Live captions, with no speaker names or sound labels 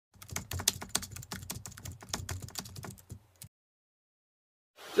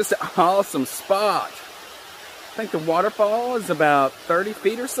Just an awesome spot. I think the waterfall is about 30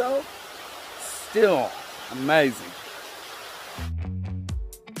 feet or so. Still amazing.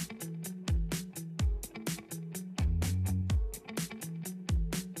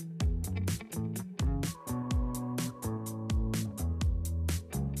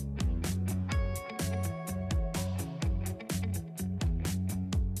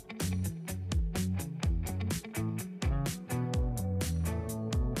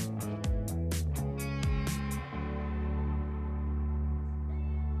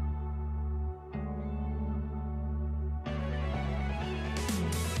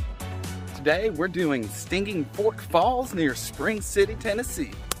 Today we're doing Stinging Fork Falls near Spring City,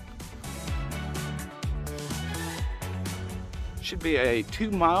 Tennessee. Should be a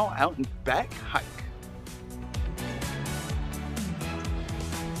 2-mile out and back hike.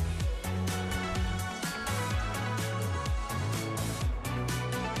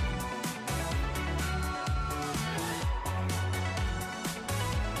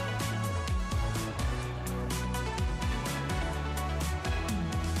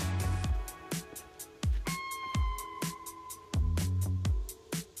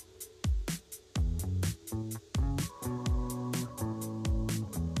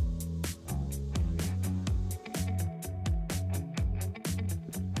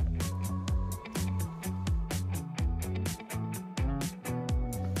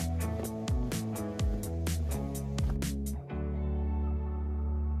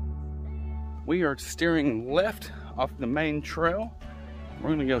 We are steering left off the main trail. We're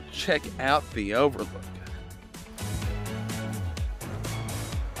gonna go check out the Overlook.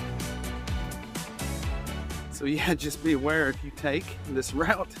 So yeah, just be aware if you take this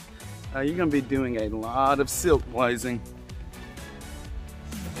route, you're gonna be doing a lot of silk blazing.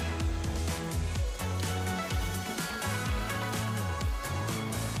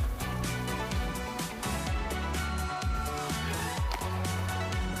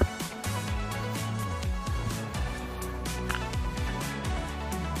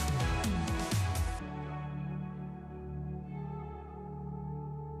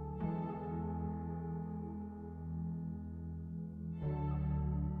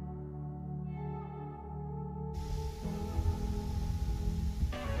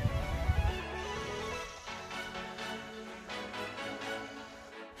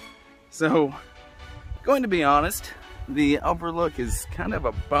 So, going to be honest, the Overlook is kind of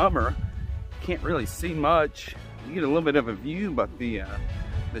a bummer. Can't really see much. You get a little bit of a view, but the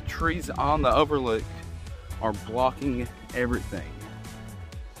trees on the Overlook are blocking everything.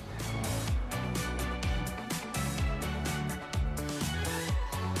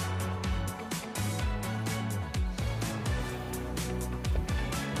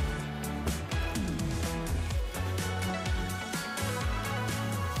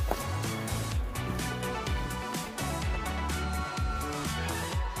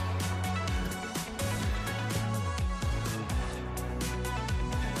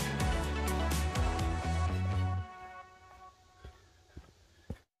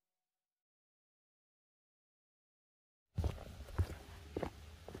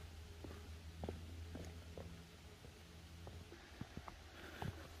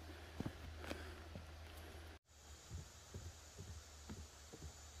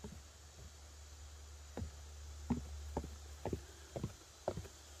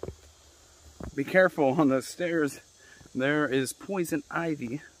 Be careful on those stairs. There is poison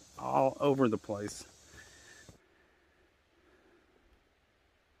ivy all over the place.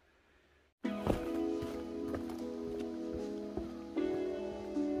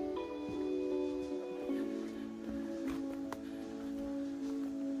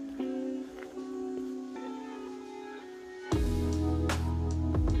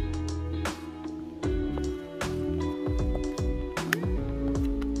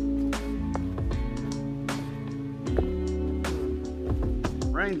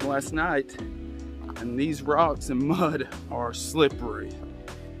 Rained last night, and these rocks and mud are slippery.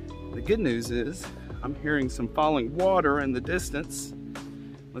 The good news is I'm hearing some falling water in the distance.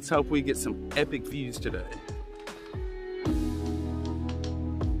 Let's hope we get some epic views today.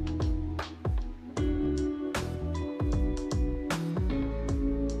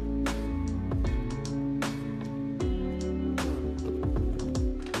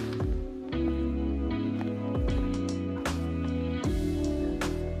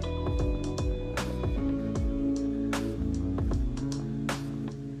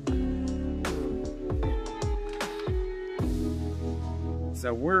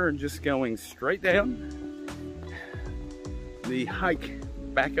 So we're just going straight down. The hike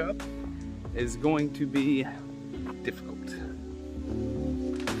back up is going to be difficult.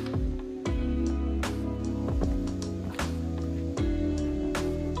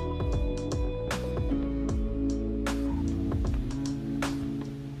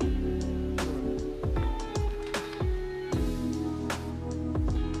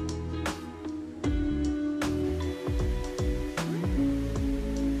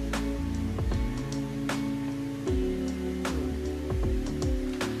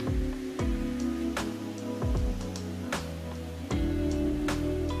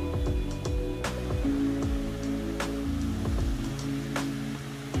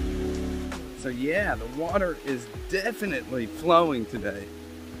 yeah, the water is definitely flowing today.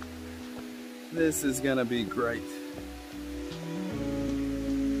 This is gonna be great.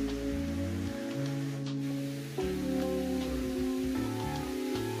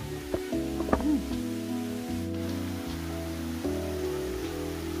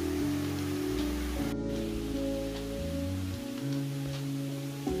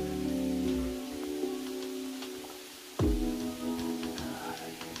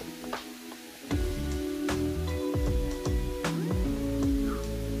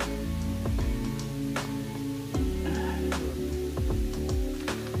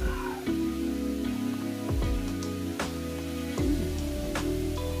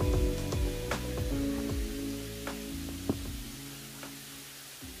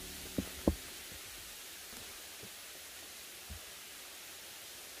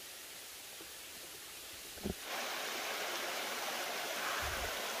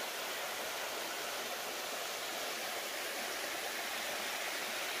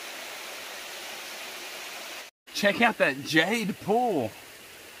 Check out that jade pool.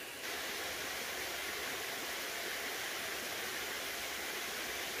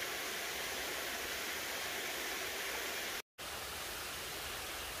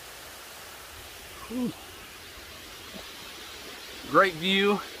 Whew. Great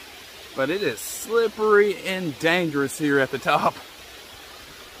view, but it is slippery and dangerous here at the top.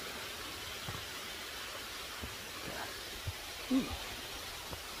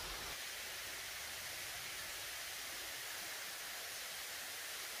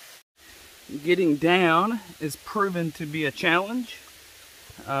 Getting down is proven to be a challenge.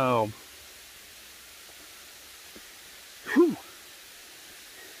 Oh. Whew.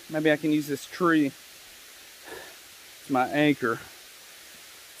 Maybe I can use this tree as my anchor.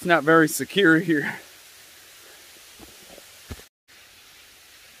 It's not very secure here.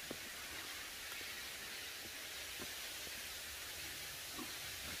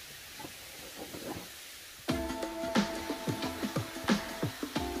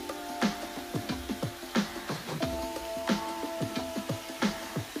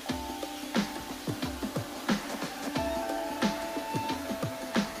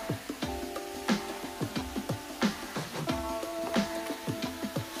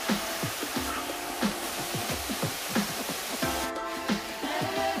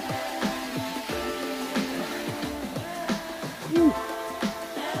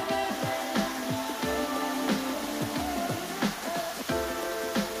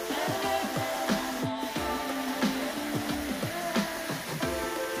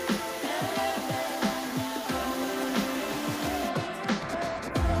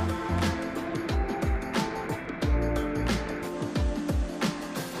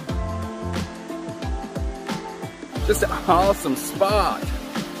 Just an awesome spot.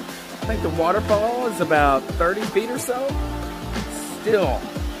 I think the waterfall is about 30 feet or so. Still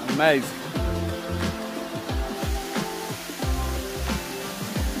amazing.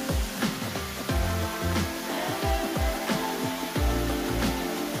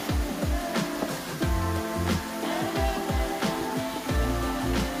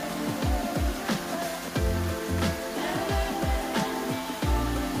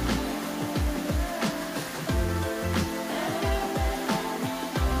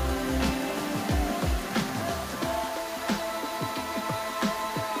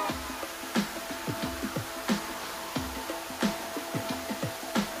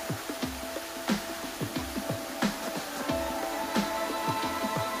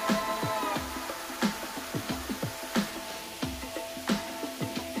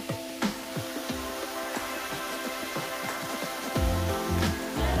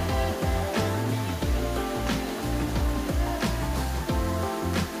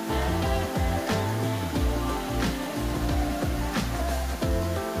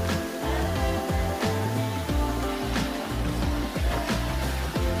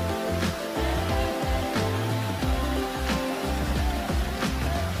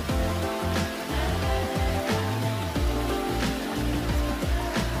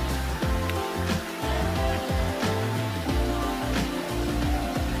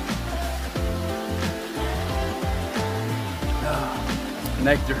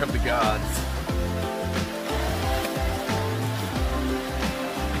 Nectar of the gods.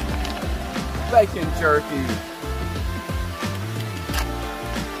 Bacon jerky.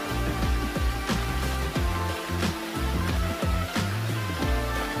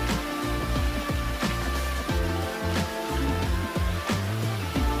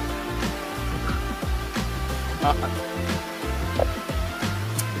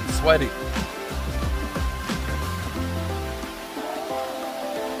 Sweaty.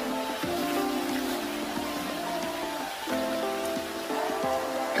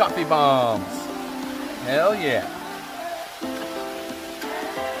 Coffee bombs. Hell yeah.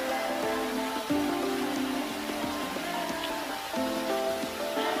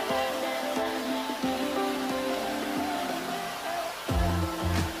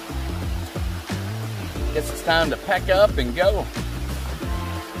 Guess it's time to pack up and go.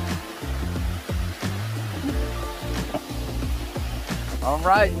 All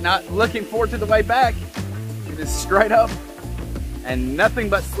right, not looking forward to the way back. It is straight up and nothing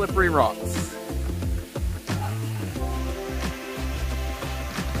but slippery rocks.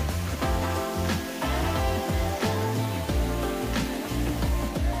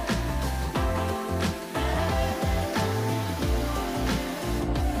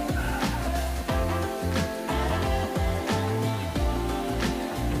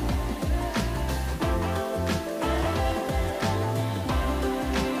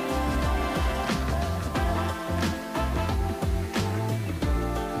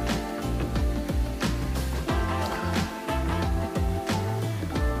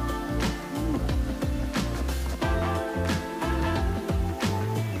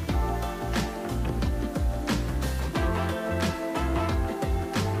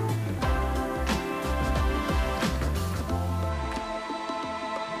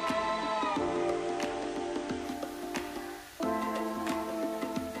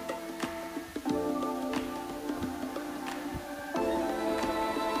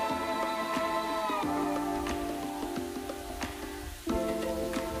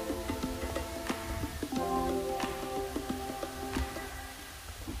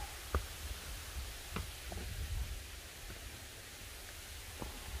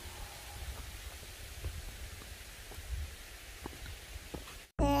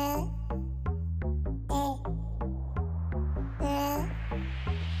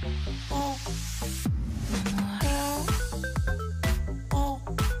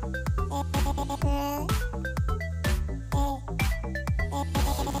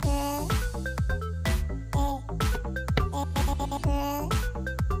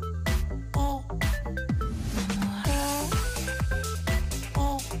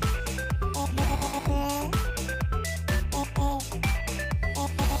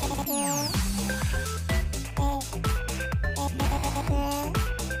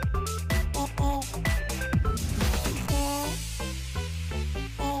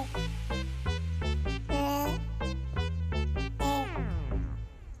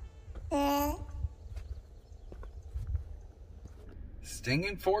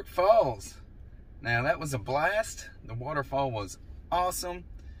 Stinging Fork Falls. Now that was a blast. The waterfall was awesome.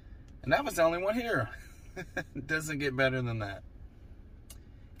 And that was the only one here. It doesn't get better than that.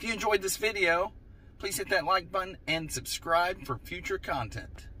 If you enjoyed this video, please hit that like button and subscribe for future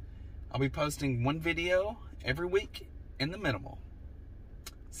content. I'll be posting one video every week in the minimal.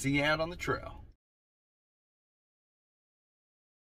 See you out on the trail.